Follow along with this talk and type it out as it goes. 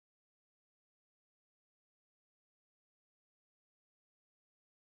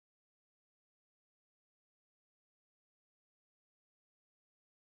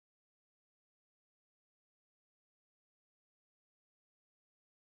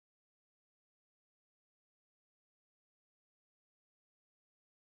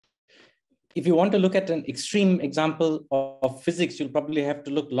If you want to look at an extreme example of physics, you'll probably have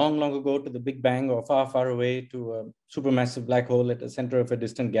to look long, long ago to the Big Bang or far, far away to a supermassive black hole at the center of a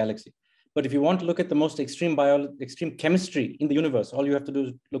distant galaxy. But if you want to look at the most extreme extreme chemistry in the universe, all you have to do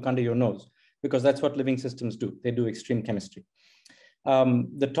is look under your nose, because that's what living systems do. They do extreme chemistry.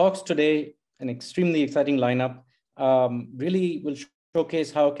 The talks today, an extremely exciting lineup, really will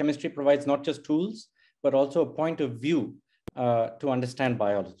showcase how chemistry provides not just tools, but also a point of view to understand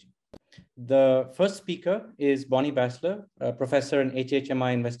biology. The first speaker is Bonnie Bassler, a professor and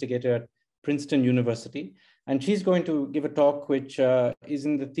HHMI investigator at Princeton University. And she's going to give a talk which is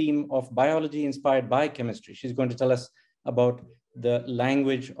in the theme of biology inspired by chemistry. She's going to tell us about the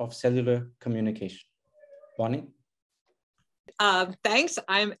language of cellular communication. Bonnie? Thanks.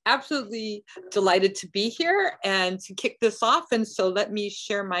 I'm absolutely delighted to be here and to kick this off. And so let me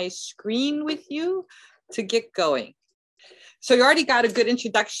share my screen with you to get going. So you already got a good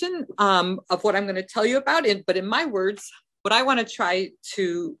introduction of what I'm going to tell you about it, but in my words, what I want to try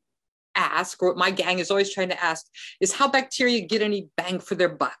to ask, or what my gang is always trying to ask, is how bacteria get any bang for their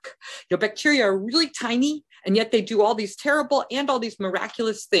buck. You know, bacteria are really tiny, and yet they do all these terrible and all these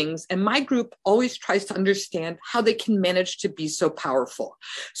miraculous things. And my group always tries to understand how they can manage to be so powerful.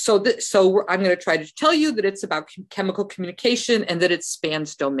 So I'm going to try to tell you that it's about chemical communication and that it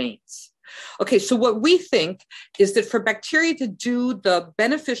spans domains. Okay, so what we think is that for bacteria to do the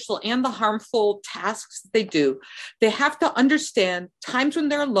beneficial and the harmful tasks that they do, they have to understand times when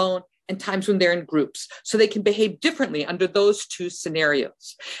they're alone and times when they're in groups, so they can behave differently under those two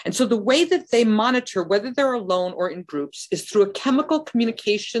scenarios. And so the way that they monitor whether they're alone or in groups is through a chemical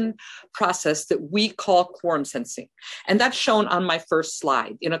communication process that we call quorum sensing. And that's shown on my first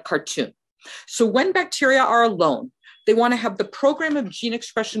slide in a cartoon. So when bacteria are alone, they want to have the program of gene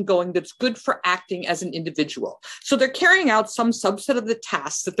expression going that's good for acting as an individual. So they're carrying out some subset of the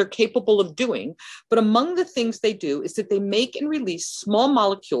tasks that they're capable of doing. But among the things they do is that they make and release small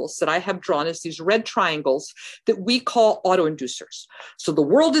molecules that I have drawn as these red triangles that we call autoinducers. So the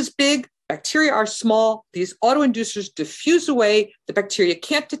world is big, bacteria are small, these autoinducers diffuse away, the bacteria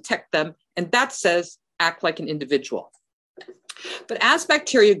can't detect them, and that says act like an individual. But as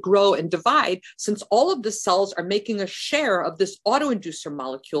bacteria grow and divide, since all of the cells are making a share of this autoinducer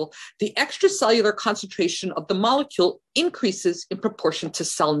molecule, the extracellular concentration of the molecule increases in proportion to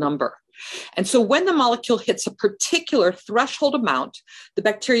cell number. And so when the molecule hits a particular threshold amount, the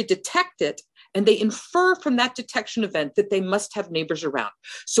bacteria detect it, and they infer from that detection event that they must have neighbors around.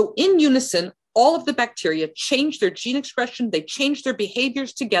 So in unison, all of the bacteria change their gene expression, they change their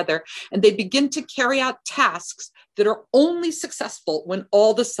behaviors together, and they begin to carry out tasks that are only successful when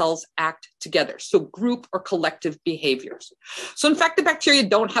all the cells act together. So group or collective behaviors. So in fact, the bacteria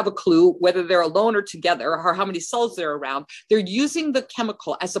don't have a clue whether they're alone or together or how many cells they're around. They're using the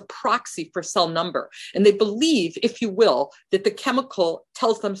chemical as a proxy for cell number. And they believe, if you will, that the chemical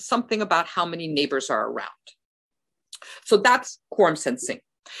tells them something about how many neighbors are around. So that's quorum sensing.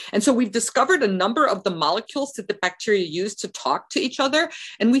 And so we've discovered a number of the molecules that the bacteria use to talk to each other.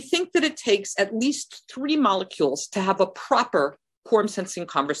 And we think that it takes at least 3 molecules to have a proper quorum sensing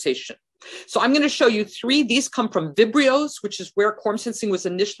conversation. So I'm going to show you 3. These come from Vibrios, which is where quorum sensing was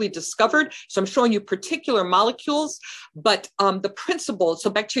initially discovered. So I'm showing you particular molecules, but the principles,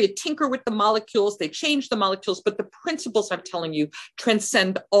 so bacteria tinker with the molecules, they change the molecules, but the principles I'm telling you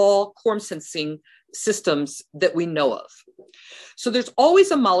transcend all quorum sensing systems that we know of. So there's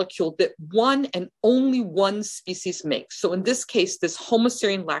always a molecule that one and only one species makes. So in this case, this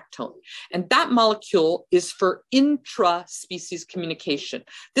homoserine lactone. And that molecule is for intra-species communication.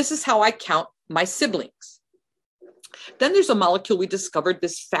 This is how I count my siblings. Then there's a molecule we discovered,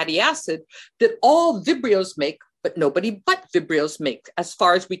 this fatty acid, that all Vibrios make, but nobody but Vibrios make, as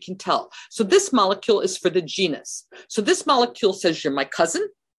far as we can tell. So this molecule is for the genus. So this molecule says you're my cousin.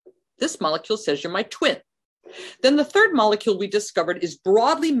 This molecule says you're my twin. Then the third molecule we discovered is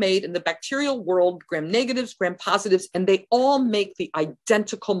broadly made in the bacterial world, gram-negatives, gram-positives, and they all make the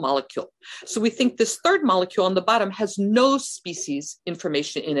identical molecule. So we think this third molecule on the bottom has no species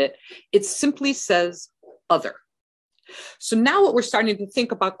information in it. It simply says other. So now what we're starting to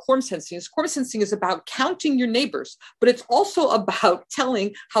think about quorum sensing is about counting your neighbors, but it's also about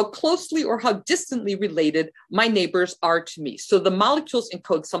telling how closely or how distantly related my neighbors are to me. So the molecules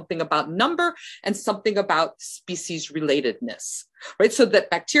encode something about number and something about species relatedness, right? So that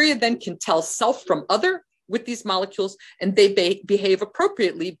bacteria then can tell self from other with these molecules, and they behave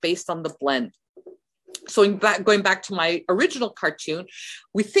appropriately based on the blend. So going back to my original cartoon,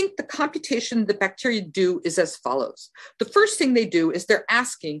 we think the computation that bacteria do is as follows. The first thing they do is they're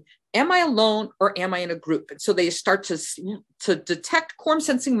asking, am I alone or am I in a group? And so they start to detect quorum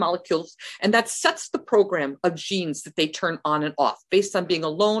sensing molecules, and that sets the program of genes that they turn on and off based on being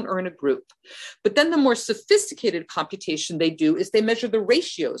alone or in a group. But then the more sophisticated computation they do is they measure the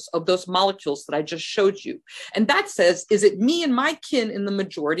ratios of those molecules that I just showed you. And that says, is it me and my kin in the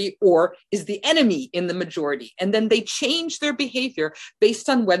majority, or is the enemy in the majority? And then they change their behavior based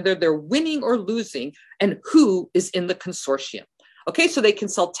on whether they're winning or losing and who is in the consortium. Okay, so they can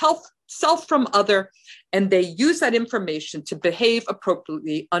tell self from other, and they use that information to behave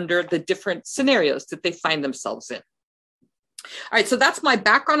appropriately under the different scenarios that they find themselves in. All right, so that's my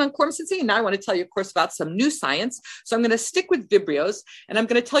background on quorum sensing. And now I want to tell you, of course, about some new science. So I'm going to stick with Vibrios, and I'm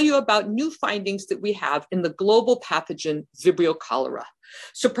going to tell you about new findings that we have in the global pathogen Vibrio cholera.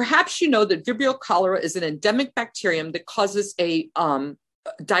 So perhaps you know that Vibrio cholera is an endemic bacterium that causes a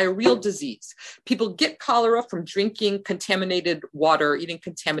diarrheal disease. People get cholera from drinking contaminated water, eating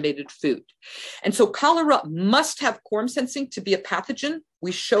contaminated food. And so cholera must have quorum sensing to be a pathogen.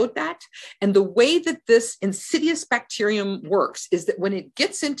 We showed that. And the way that this insidious bacterium works is that when it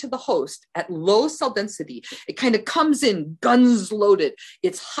gets into the host at low cell density, it kind of comes in guns loaded.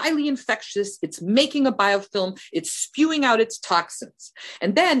 It's highly infectious. It's making a biofilm. It's spewing out its toxins.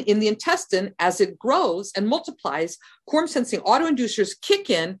 And then in the intestine, as it grows and multiplies, quorum sensing autoinducers kick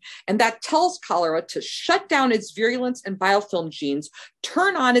in, and that tells cholera to shut down its virulence and biofilm genes,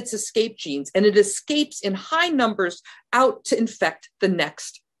 turn on its escape genes, and it escapes in high numbers out to infect the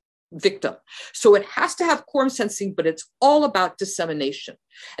next victim. So it has to have quorum sensing, but it's all about dissemination.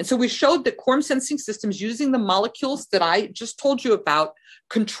 And so we showed that quorum sensing systems using the molecules that I just told you about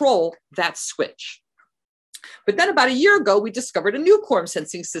control that switch. But then about a year ago, we discovered a new quorum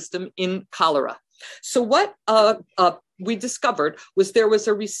sensing system in cholera. So what we discovered was there was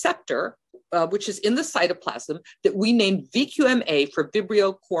a receptor which is in the cytoplasm that we named VQMA for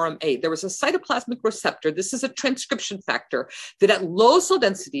Vibrio quorum A. There was a cytoplasmic receptor. This is a transcription factor that at low cell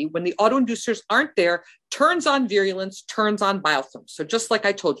density, when the autoinducers aren't there, turns on virulence, turns on biofilm. So just like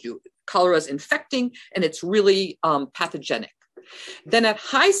I told you, cholera is infecting and it's really pathogenic. Then at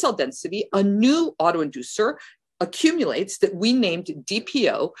high cell density, a new autoinducer accumulates that we named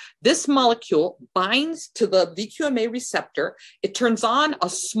DPO. This molecule binds to the VQMA receptor. It turns on a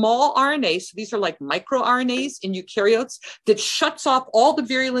small RNA, so these are like microRNAs in eukaryotes, that shuts off all the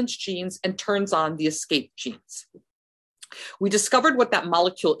virulence genes and turns on the escape genes. We discovered what that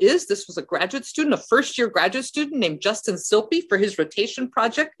molecule is. This was a graduate student, a first-year graduate student named Justin Silpy for his rotation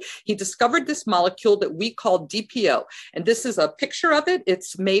project. He discovered this molecule that we call DPO. And this is a picture of it.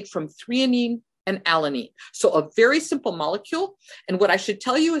 It's made from threonine and alanine. So a very simple molecule. And what I should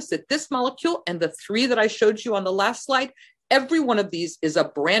tell you is that this molecule and the three that I showed you on the last slide, every one of these is a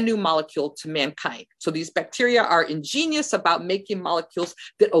brand new molecule to mankind. So these bacteria are ingenious about making molecules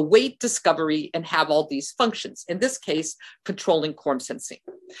that await discovery and have all these functions. In this case, controlling quorum sensing.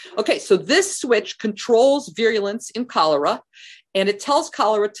 Okay, so this switch controls virulence in cholera, and it tells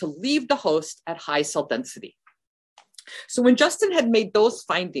cholera to leave the host at high cell density. So when Justin had made those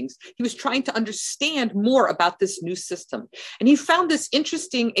findings, he was trying to understand more about this new system. And he found this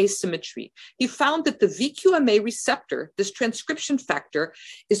interesting asymmetry. He found that the VQMA receptor, this transcription factor,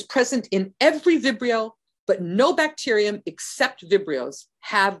 is present in every Vibrio, but no bacterium except Vibrios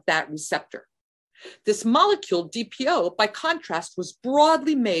have that receptor. This molecule, DPO, by contrast, was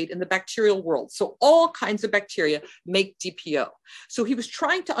broadly made in the bacterial world. So all kinds of bacteria make DPO. So he was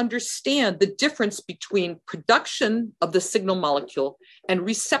trying to understand the difference between production of the signal molecule and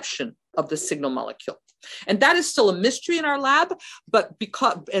reception of the signal molecule. And that is still a mystery in our lab,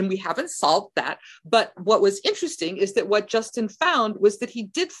 and we haven't solved that. But what was interesting is that what Justin found was that he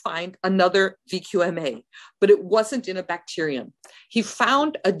did find another VQMA, but it wasn't in a bacterium. He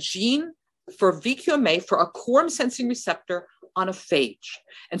found a gene for VQMA, for a quorum sensing receptor on a phage.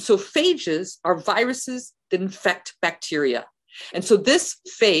 And so phages are viruses that infect bacteria. And so this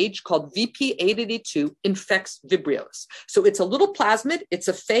phage called VP882 infects Vibrios. So it's a little plasmid, it's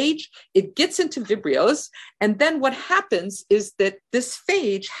a phage, it gets into Vibrios. And then what happens is that this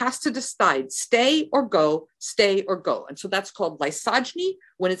phage has to decide stay or go, stay or go. And so that's called lysogeny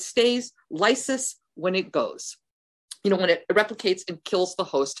when it stays, lysis when it goes. You know, when it replicates and kills the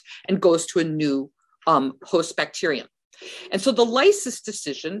host and goes to a new host bacterium. And so the lysis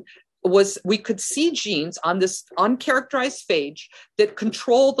decision was, we could see genes on this uncharacterized phage that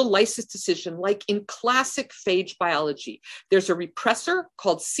control the lysis decision, like in classic phage biology. There's a repressor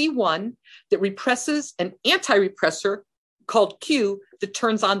called C1 that represses an anti-repressor called Q that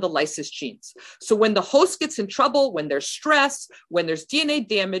turns on the lysis genes. So when the host gets in trouble, when there's stress, when there's DNA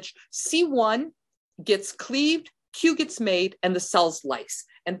damage, C1 gets cleaved Q gets made, and the cells lyse.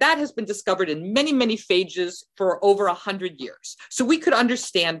 And that has been discovered in many, many phages for over 100 years. So we could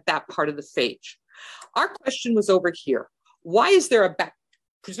understand that part of the phage. Our question was over here. Why is there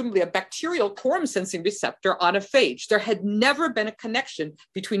presumably a bacterial quorum sensing receptor on a phage? There had never been a connection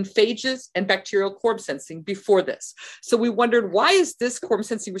between phages and bacterial quorum sensing before this. So we wondered, why is this quorum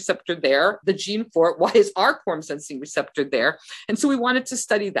sensing receptor there, the gene for it? Why is our quorum sensing receptor there? And so we wanted to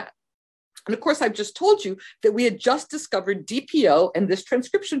study that. And of course, I've just told you that we had just discovered DPO and this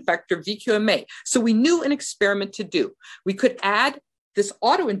transcription factor VQMA. So we knew an experiment to do. We could add this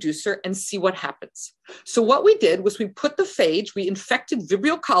autoinducer and see what happens. So what we did was we put the phage, we infected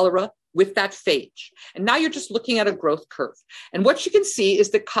Vibrio cholera with that phage. And now you're just looking at a growth curve. And what you can see is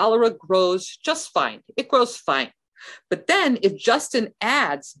that cholera grows just fine. It grows fine. But then if Justin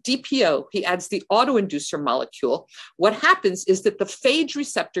adds DPO, he adds the autoinducer molecule, what happens is that the phage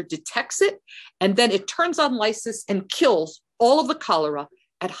receptor detects it, and then it turns on lysis and kills all of the cholera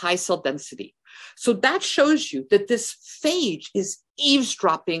at high cell density. So that shows you that this phage is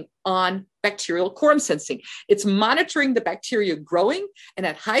eavesdropping on bacterial quorum sensing. It's monitoring the bacteria growing, and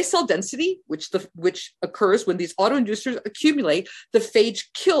at high cell density, which occurs when these autoinducers accumulate, the phage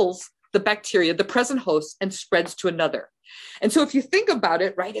kills the bacteria, the present host, and spreads to another. And so if you think about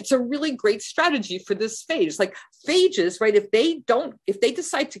it, right, it's a really great strategy for this phage. Like phages, right, if they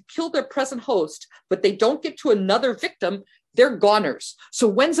decide to kill their present host, but they don't get to another victim, they're goners. So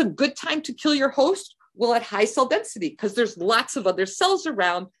when's a good time to kill your host? Well, at high cell density, because there's lots of other cells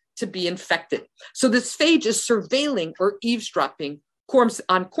around to be infected. So this phage is surveilling or eavesdropping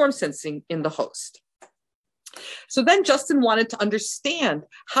on quorum sensing in the host. So then Justin wanted to understand,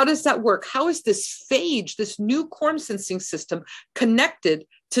 how does that work? How is this phage, this new quorum sensing system, connected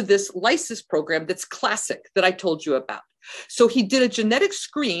to this lysis program that's classic that I told you about? So he did a genetic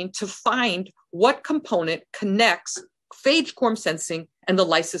screen to find what component connects phage quorum sensing and the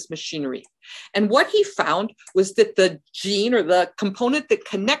lysis machinery. And what he found was that the gene, or the component that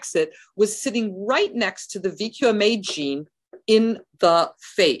connects it, was sitting right next to the VQMA gene in the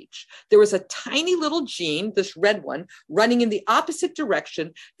phage. There was a tiny little gene, this red one, running in the opposite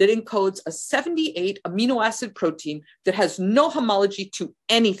direction that encodes a 78 amino acid protein that has no homology to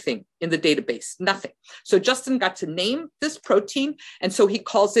anything in the database, nothing. So Justin got to name this protein, and so he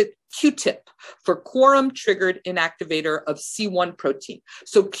calls it Q-tip, for quorum triggered inactivator of C1 protein.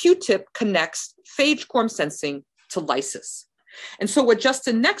 So Q-tip connects phage quorum sensing to lysis. And so what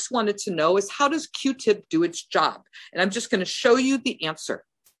Justin next wanted to know is, how does Q-tip do its job? And I'm just going to show you the answer.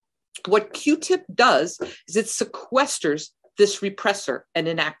 What Q-tip does is it sequesters this repressor and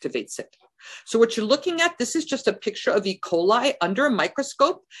inactivates it. So what you're looking at, this is just a picture of E. coli under a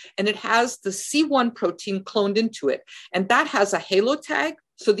microscope, and it has the C1 protein cloned into it. And that has a halo tag,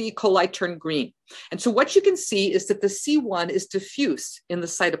 so the E. coli turned green. And so what you can see is that the C1 is diffuse in the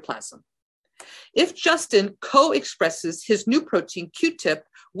cytoplasm. If Justin co-expresses his new protein Q-tip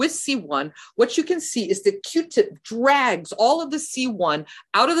with C1, what you can see is that Q-tip drags all of the C1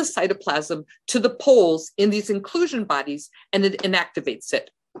 out of the cytoplasm to the poles in these inclusion bodies, and it inactivates it.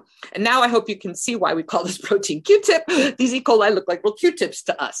 And now I hope you can see why we call this protein Q-tip. These E. coli look like real Q-tips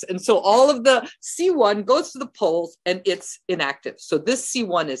to us. And so all of the C1 goes to the poles and it's inactive. So this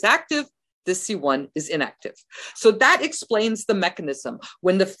C1 is active, this C1 is inactive. So that explains the mechanism.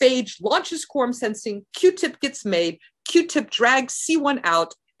 When the phage launches quorum sensing, Q-tip gets made, Q-tip drags C1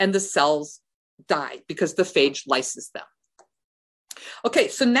 out, and the cells die because the phage lyses them. Okay,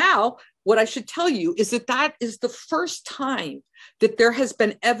 so now what I should tell you is that that is the first time that there has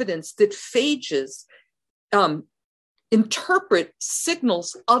been evidence that phages interpret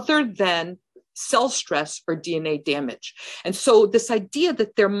signals other than cell stress or DNA damage. And so this idea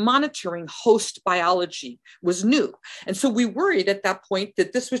that they're monitoring host biology was new. And so we worried at that point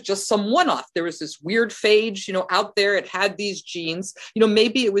that this was just some one-off. There was this weird phage, out there, it had these genes,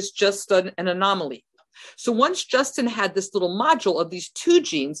 maybe it was just an anomaly. So once Justin had this little module of these two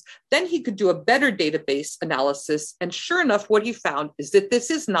genes, then he could do a better database analysis. And sure enough, what he found is that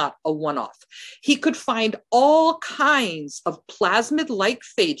this is not a one-off. He could find all kinds of plasmid-like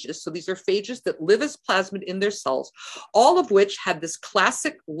phages. So these are phages that live as plasmid in their cells, all of which had this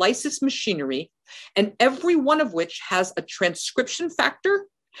classic lysis machinery, and every one of which has a transcription factor,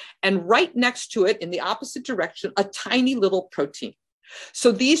 and right next to it in the opposite direction, a tiny little protein.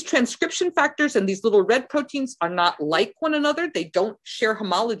 So these transcription factors and these little red proteins are not like one another. They don't share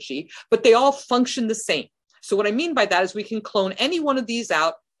homology, but they all function the same. So what I mean by that is we can clone any one of these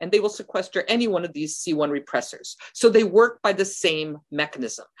out and they will sequester any one of these C1 repressors. So they work by the same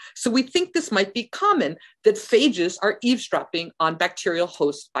mechanism. So we think this might be common, that phages are eavesdropping on bacterial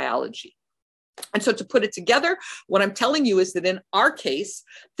host biology. And so to put it together, what I'm telling you is that in our case,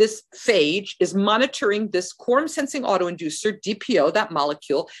 this phage is monitoring this quorum sensing autoinducer, DPO, that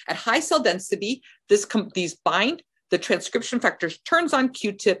molecule, at high cell density. These bind, the transcription factors turns on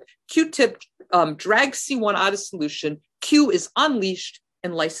Q-tip, Q-tip drags C1 out of solution, Q is unleashed,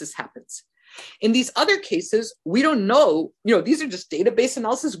 and lysis happens. In these other cases, we don't know, these are just database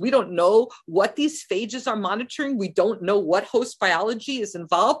analysis. We don't know what these phages are monitoring. We don't know what host biology is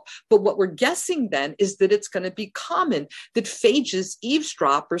involved. But what we're guessing then is that it's going to be common that phages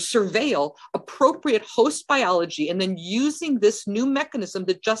eavesdrop or surveil appropriate host biology. And then using this new mechanism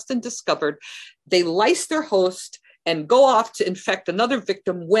that Justin discovered, they lyse their host and go off to infect another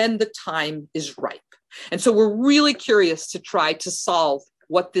victim when the time is ripe. And so we're really curious to try to solve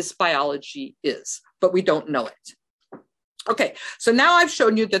what this biology is, but we don't know it. Okay, so now I've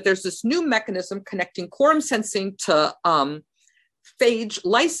shown you that there's this new mechanism connecting quorum sensing to phage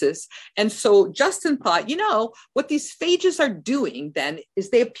lysis. And so Justin thought, what these phages are doing then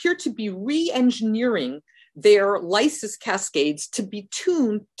is they appear to be re-engineering their lysis cascades to be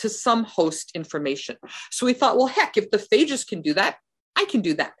tuned to some host information. So we thought, well, heck, if the phages can do that, I can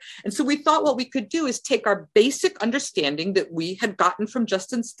do that. And so we thought what we could do is take our basic understanding that we had gotten from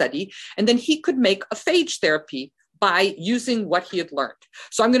Justin's study, and then he could make a phage therapy by using what he had learned.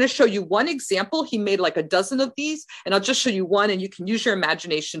 So I'm going to show you one example. He made like a dozen of these, and I'll just show you one, and you can use your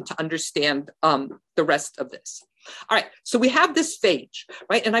imagination to understand the rest of this. All right, so we have this phage,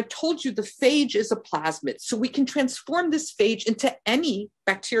 right? And I've told you the phage is a plasmid. So we can transform this phage into any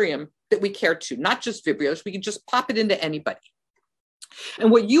bacterium that we care to, not just Vibrios. We can just pop it into anybody.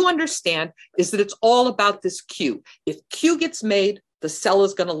 And what you understand is that it's all about this Q. If Q gets made, the cell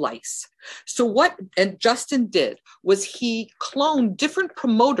is going to lyse. So what Justin did was he cloned different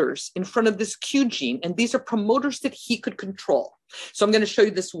promoters in front of this Q gene, and these are promoters that he could control. So I'm going to show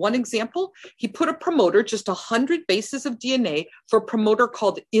you this one example. He put a promoter, just 100 bases of DNA, for a promoter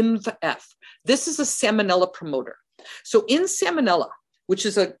called IMVF. This is a Salmonella promoter. So in Salmonella, which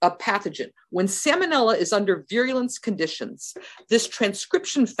is a pathogen, when Salmonella is under virulence conditions, this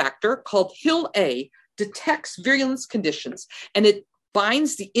transcription factor called HIL-A detects virulence conditions, and it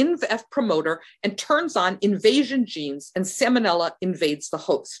binds the INVF promoter and turns on invasion genes, and Salmonella invades the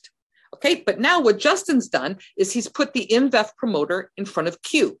host. Okay, but now what Justin's done is he's put the INVF promoter in front of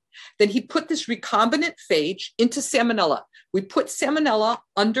Q. Then he put this recombinant phage into Salmonella. We put Salmonella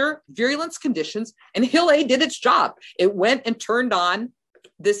under virulence conditions, and HIL-A did its job. It went and turned on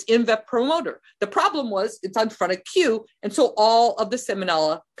this INVF promoter. The problem was it's in front of Q, and so all of the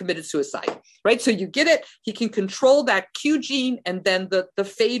Salmonella committed suicide, right? So you get it, he can control that Q gene, and then the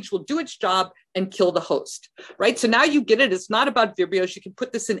phage will do its job and kill the host, right? So now you get it, it's not about Vibrios, you can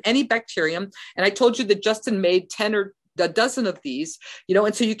put this in any bacterium, and I told you that Justin made 10 or a dozen of these,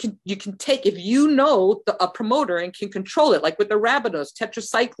 and so you can take, if you know a promoter and can control it, like with the arabinose,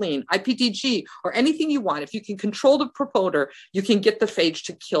 tetracycline, IPTG, or anything you want, if you can control the promoter, you can get the phage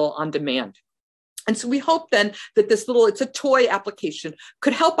to kill on demand. And so we hope then that it's a toy application,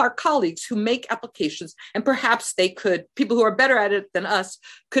 could help our colleagues who make applications, and perhaps people who are better at it than us,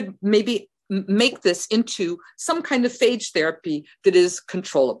 could maybe make this into some kind of phage therapy that is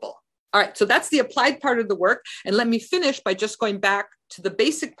controllable. All right, so that's the applied part of the work. And let me finish by just going back to the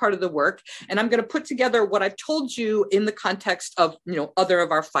basic part of the work. And I'm going to put together what I've told you in the context of, other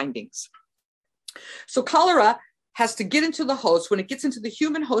of our findings. So cholera has to get into the host. When it gets into the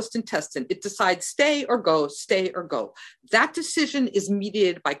human host intestine, it decides stay or go, stay or go. That decision is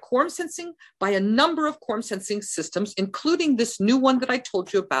mediated by quorum sensing, by a number of quorum sensing systems, including this new one that I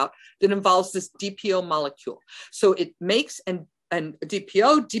told you about that involves this DPO molecule. So it makes and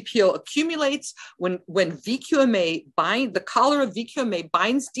DPO accumulates when VQMA the cholera VQMA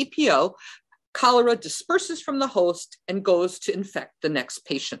binds DPO, cholera disperses from the host and goes to infect the next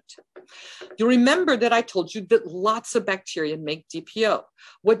patient. You'll remember that I told you that lots of bacteria make DPO.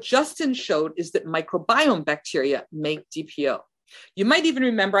 What Justin showed is that microbiome bacteria make DPO. You might even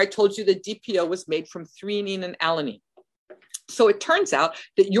remember I told you that DPO was made from threonine and alanine. So it turns out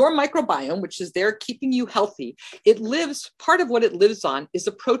that your microbiome, which is there keeping you healthy, part of what it lives on is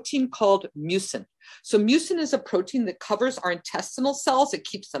a protein called mucin. So mucin is a protein that covers our intestinal cells. It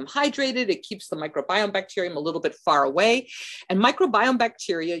keeps them hydrated. It keeps the microbiome bacterium a little bit far away. And microbiome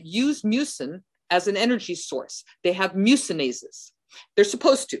bacteria use mucin as an energy source. They have mucinases. They're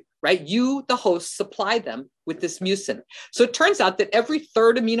supposed to. right? You, the host, supply them with this mucin. So it turns out that every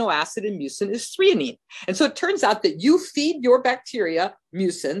third amino acid in mucin is threonine. And so it turns out that you feed your bacteria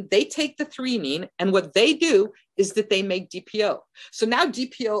mucin, they take the threonine, and what they do is that they make DPO. So now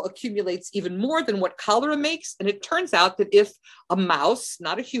DPO accumulates even more than what cholera makes. And it turns out that if a mouse,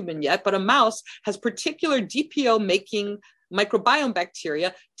 not a human yet, but a mouse has particular DPO making microbiome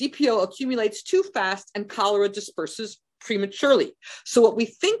bacteria, DPO accumulates too fast and cholera disperses prematurely. So what we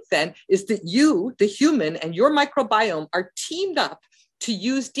think then is that you, the human, and your microbiome are teamed up to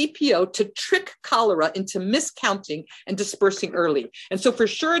use DPO to trick cholera into miscounting and dispersing early. And so for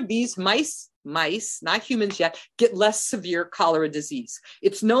sure, these mice, not humans yet, get less severe cholera disease.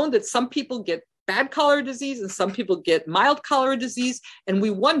 It's known that some people get bad cholera disease and some people get mild cholera disease. And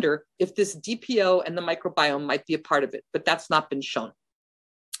we wonder if this DPO and the microbiome might be a part of it, but that's not been shown.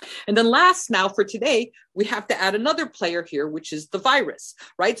 And then last now for today, we have to add another player here, which is the virus,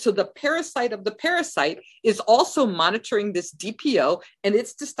 right? So the parasite of the parasite is also monitoring this DPO, and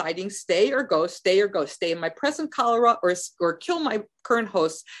it's deciding stay or go, stay in my present cholera or kill my current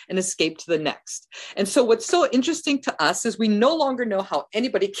host and escape to the next. And so what's so interesting to us is we no longer know how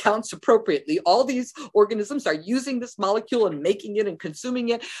anybody counts appropriately. All these organisms are using this molecule and making it and consuming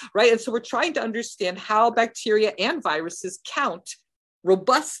it, right? And so we're trying to understand how bacteria and viruses count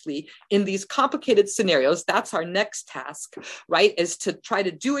robustly in these complicated scenarios. That's our next task, right? Is to try to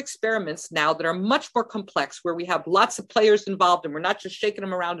do experiments now that are much more complex, where we have lots of players involved and we're not just shaking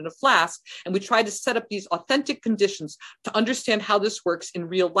them around in a flask. And we try to set up these authentic conditions to understand how this works in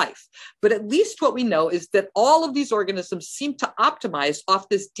real life. But at least what we know is that all of these organisms seem to optimize off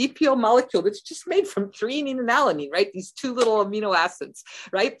this DPO molecule that's just made from threonine and alanine, right? These two little amino acids,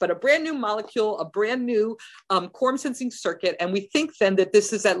 right? But a brand new molecule, a brand new quorum sensing circuit. And we think then that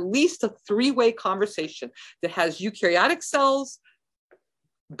this is at least a three-way conversation that has eukaryotic cells,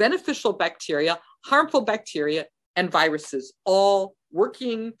 beneficial bacteria, harmful bacteria, and viruses all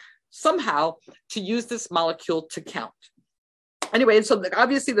working somehow to use this molecule to count. Anyway, and so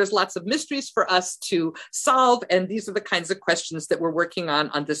obviously there's lots of mysteries for us to solve, and these are the kinds of questions that we're working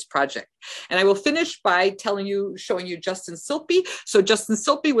on this project. And I will finish by showing you Justin Silpe. So Justin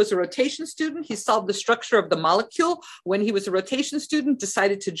Silpe was a rotation student. He solved the structure of the molecule when he was a rotation student,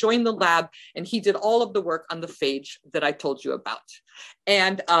 decided to join the lab, and he did all of the work on the phage that I told you about.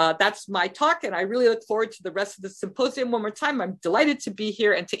 And that's my talk, and I really look forward to the rest of the symposium. One more time, I'm delighted to be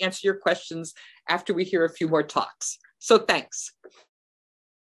here and to answer your questions after we hear a few more talks. So thanks.